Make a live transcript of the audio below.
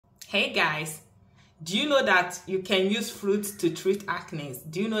Hey guys, do you know that you can use fruits to treat acne?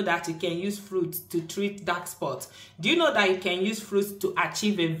 Do you know that you can use fruits to treat dark spots? Do you know that you can use fruits to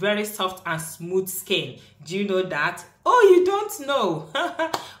achieve a very soft and smooth skin? Do you know that? Oh, you don't know?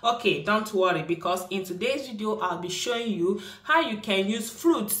 Okay, don't worry, because in today's video I'll be showing you how you can use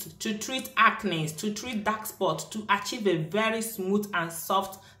fruits to treat acne, to treat dark spots, to achieve a very smooth and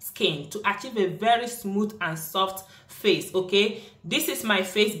soft skin, to achieve a very smooth and soft face. Okay, this is my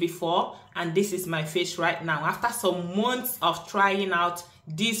face before and this is my face right now after some months of trying out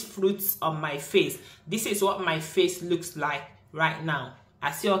these fruits on my face. This is what my face looks like right now.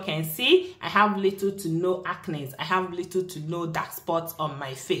 As you all can see, I have little to no acne. I have little to no dark spots on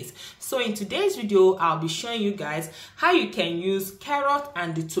my face. So in today's video, I'll be showing you guys how you can use carrot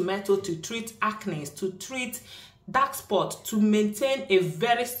and the tomato to treat acne, to treat dark spots, to maintain a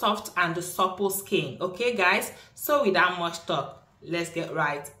very soft and supple skin. Okay guys, so without much talk, let's get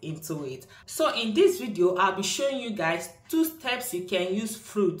right into it. So in this video, I'll be showing you guys 2 steps you can use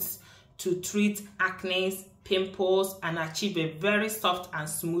fruits to treat acne, pimples, and achieve a very soft and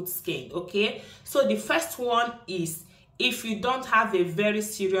smooth skin. Okay, so the first one is if you don't have a very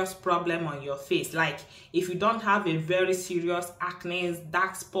serious problem on your face, like if you don't have a very serious acne,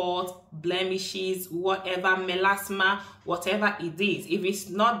 dark spots, blemishes, whatever, melasma, whatever it is, if it's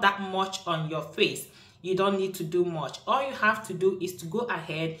not that much on your face, you don't need to do much. All you have to do is to go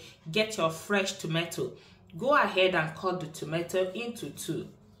ahead, get your fresh tomato. Go ahead and cut the tomato into 2.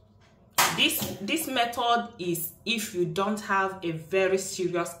 This method is if you don't have a very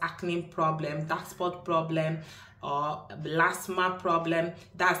serious acne problem, dark spot problem, or melasma problem.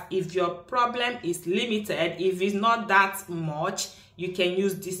 That's if your problem is limited. If it's not that much, you can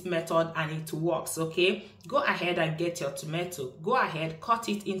use this method and it works. Okay, go ahead and get your tomato. Go ahead, cut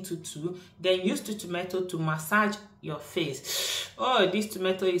it into 2, then use the tomato to massage your face. Oh, this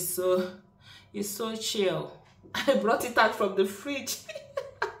tomato is so chill. I brought it out from the fridge.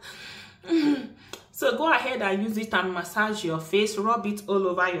 So go ahead and use it and massage your face. Rub it all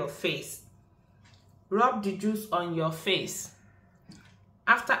over your face. Rub the juice on your face.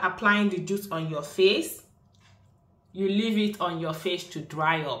 After applying the juice on your face, you leave it on your face to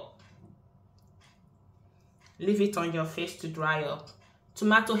dry up. Leave it on your face to dry up.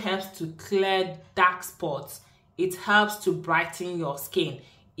 Tomato helps to clear dark spots. It helps to brighten your skin.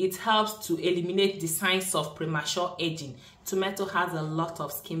 It helps to eliminate the signs of premature aging. Tomato has a lot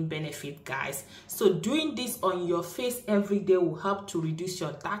of skin benefit, guys. So doing this on your face every day will help to reduce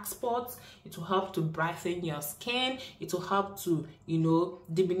your dark spots. It will help to brighten your skin. It will help to,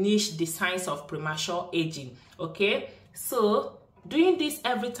 diminish the signs of premature aging. Okay, so doing this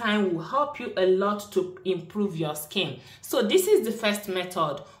every time will help you a lot to improve your skin. So this is the first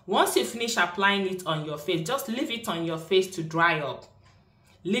method. Once you finish applying it on your face, just leave it on your face to dry up.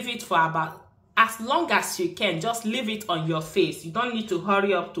 Leave it for about as long as you can. Just leave it on your face. You don't need to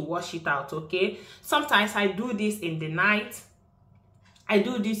hurry up to wash it out. Okay, sometimes I do this in the night.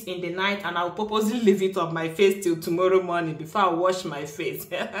 And I'll purposely leave it on my face till tomorrow morning before I wash my face.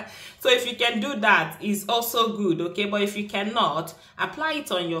 So if you can do that, it's also good. Okay, but if you cannot, apply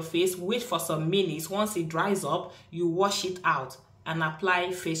it on your face, wait for some minutes. Once it dries up, you wash it out and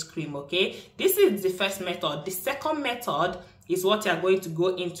apply face cream. Okay, this is the first method. The second method is what you're going to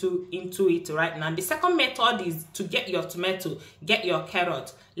go into it right now. The second method is to get your tomato, get your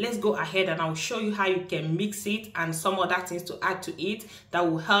carrot. Let's go ahead and I'll show you how you can mix it and some other things to add to it that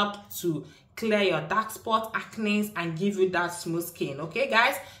will help to clear your dark spot, acne, and give you that smooth skin. Okay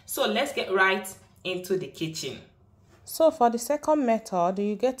guys, so let's get right into the kitchen. So for the second method,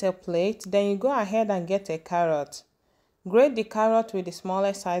 you get a plate, then you go ahead and get a carrot. Grate the carrot with the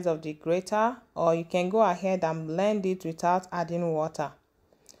smaller size of the grater, or you can go ahead and blend it without adding water.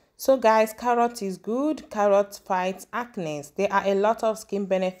 So guys, carrot is good. Carrot fights acne. There are a lot of skin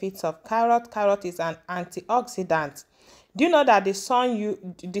benefits of carrot. Carrot is an antioxidant. Do you know that the sun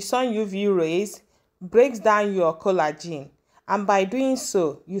UV rays breaks down your collagen, and by doing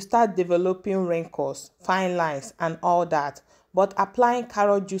so you start developing wrinkles, fine lines, and all that. But applying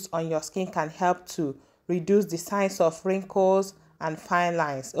carrot juice on your skin can help to reduce the signs of wrinkles and fine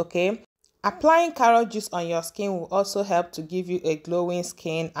lines. Okay, applying carrot juice on your skin will also help to give you a glowing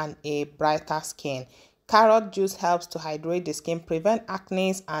skin and a brighter skin. Carrot juice helps to hydrate the skin, prevent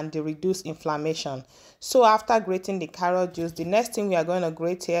acne, and reduce inflammation. So after grating the carrot juice, the next thing we are going to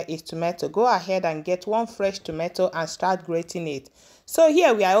grate here is tomato. Go ahead and get 1 fresh tomato and start grating it. So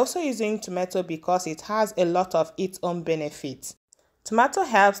here we are also using tomato because it has a lot of its own benefits. Tomato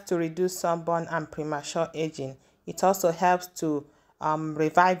helps to reduce sunburn and premature aging. It also helps to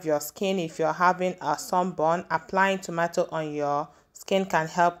revive your skin if you're having a sunburn. Applying tomato on your skin can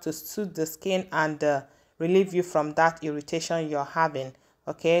help to soothe the skin and relieve you from that irritation you're having.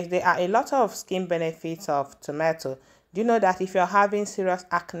 Okay, there are a lot of skin benefits of tomato. Do you know that if you're having serious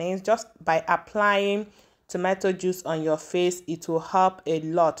acne, just by applying tomato juice on your face, it will help a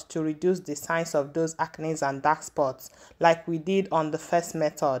lot to reduce the signs of those acne and dark spots like we did on the first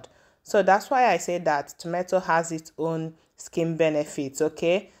method. So that's why I say that tomato has its own skin benefits.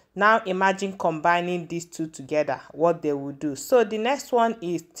 Okay, now imagine combining these two together, what they will do. So the next one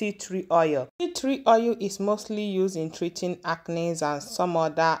is tea tree oil. Tea tree oil is mostly used in treating acne and some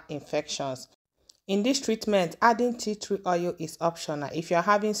other infections. In this treatment, adding tea tree oil is optional. If you're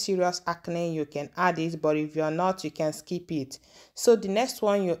having serious acne, you can add it, but if you're not, you can skip it. So the next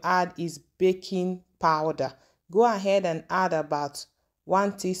one you add is baking powder. Go ahead and add about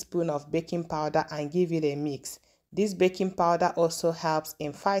 1 teaspoon of baking powder and give it a mix. This baking powder also helps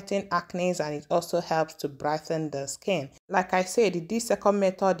in fighting acne and it also helps to brighten the skin. Like I said, this second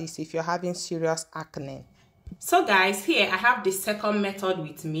method is if you're having serious acne. So guys, here I have the second method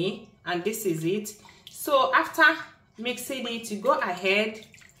with me and this is it. So after mixing it, you go ahead,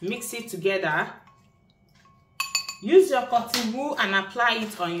 mix it together. Use your cotton wool and apply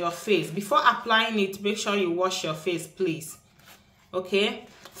it on your face. Before applying it, make sure you wash your face, please. Okay,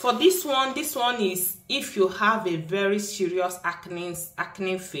 for this one is if you have a very serious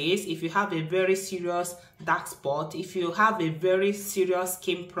acne face, if you have a very serious dark spot, if you have a very serious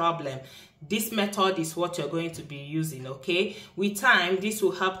skin problem, this method is what you're going to be using. Okay, with time this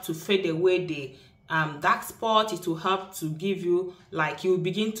will help to fade away the dark spot. It will help to give you, like, you will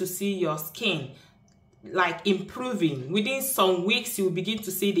begin to see your skin like improving. Within some weeks you will begin to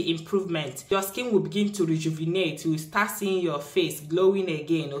see the improvement. Your skin will begin to rejuvenate. You will start seeing your face glowing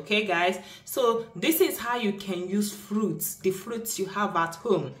again. Okay guys, so this is how you can use fruits, the fruits you have at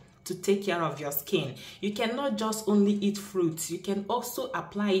home, to take care of your skin. You cannot just only eat fruits, you can also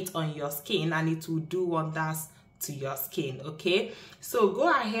apply it on your skin and it will do wonders to your skin. Okay, so go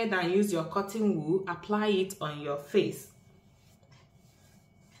ahead and use your cotton wool, apply it on your face.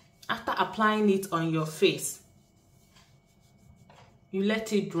 After applying it on your face, you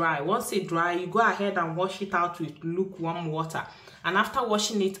let it dry. Once it dry, you go ahead and wash it out with lukewarm water. And after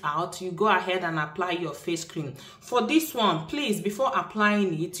washing it out, you go ahead and apply your face cream. For this one, please, before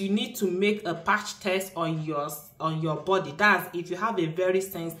applying it, you need to make a patch test on your body. That's if you have a very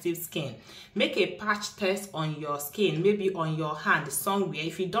sensitive skin. Make a patch test on your skin, maybe on your hand somewhere.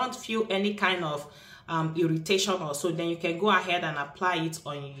 If you don't feel any kind of irritation or so, then you can go ahead and apply it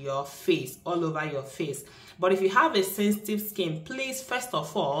on your face, all over your face. But if you have a sensitive skin, please first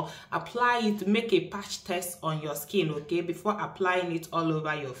of all apply it, make a patch test on your skin, okay, before applying it all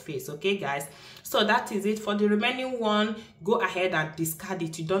over your face. Okay guys, so that is it. For the remaining one, go ahead and discard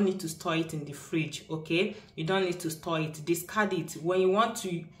it. You don't need to store it in the fridge. Okay, you don't need to store it, discard it. When you want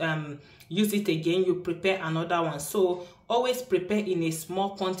to use it again, you prepare another one. So always prepare in a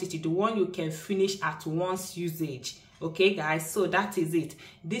small quantity, the one you can finish at once usage. Okay guys, so that is it.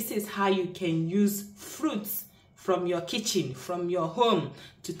 This is how you can use fruits from your kitchen, from your home,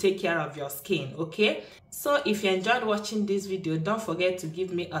 to take care of your skin. Okay, so if you enjoyed watching this video, don't forget to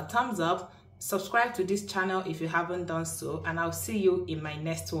give me a thumbs up, subscribe to this channel if you haven't done so, and I'll see you in my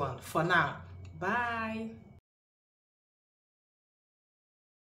next one. For now, bye.